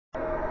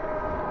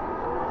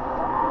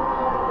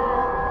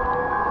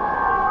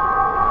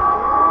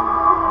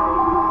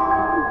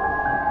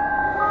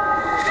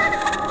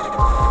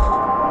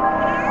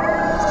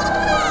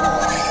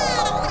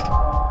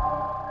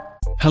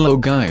Hello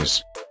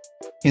guys.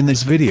 In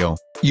this video,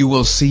 you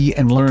will see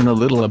and learn a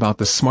little about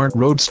the Smart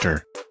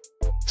Roadster.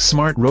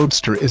 Smart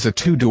Roadster is a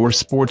two-door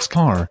sports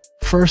car,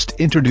 first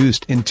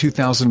introduced in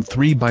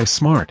 2003 by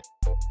Smart.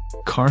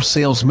 Car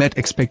sales met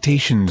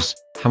expectations,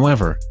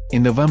 however,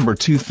 in November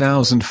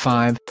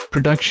 2005,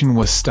 production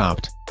was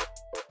stopped.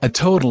 A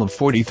total of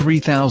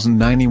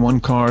 43,091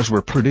 cars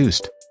were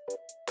produced.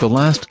 The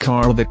last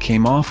car that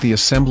came off the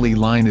assembly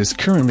line is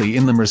currently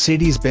in the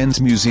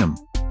Mercedes-Benz Museum.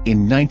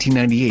 In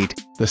 1998,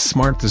 the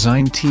Smart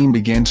design team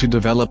began to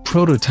develop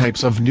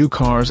prototypes of new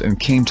cars and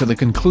came to the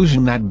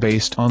conclusion that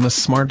based on the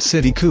Smart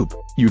City Coupe,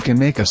 you can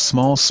make a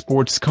small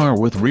sports car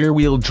with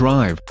rear-wheel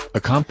drive, a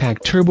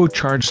compact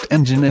turbocharged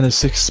engine and a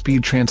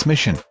 6-speed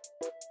transmission.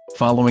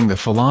 Following the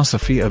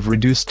philosophy of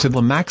reduced to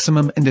the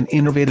maximum and an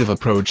innovative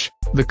approach,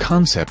 the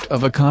concept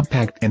of a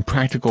compact and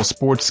practical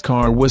sports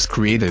car was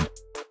created.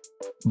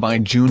 By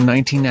June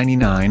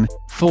 1999,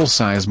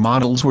 full-size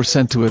models were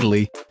sent to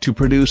Italy, to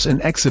produce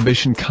an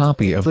exhibition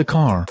copy of the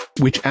car,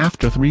 which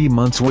after 3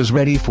 months was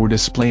ready for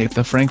display at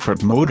the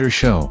Frankfurt Motor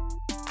Show.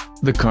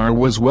 The car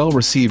was well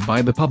received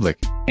by the public,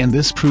 and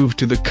this proved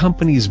to the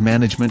company's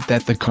management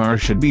that the car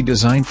should be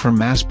designed for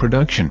mass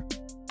production.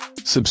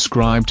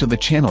 Subscribe to the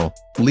channel,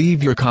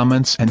 leave your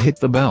comments and hit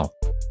the bell.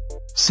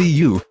 See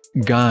you,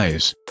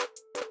 guys.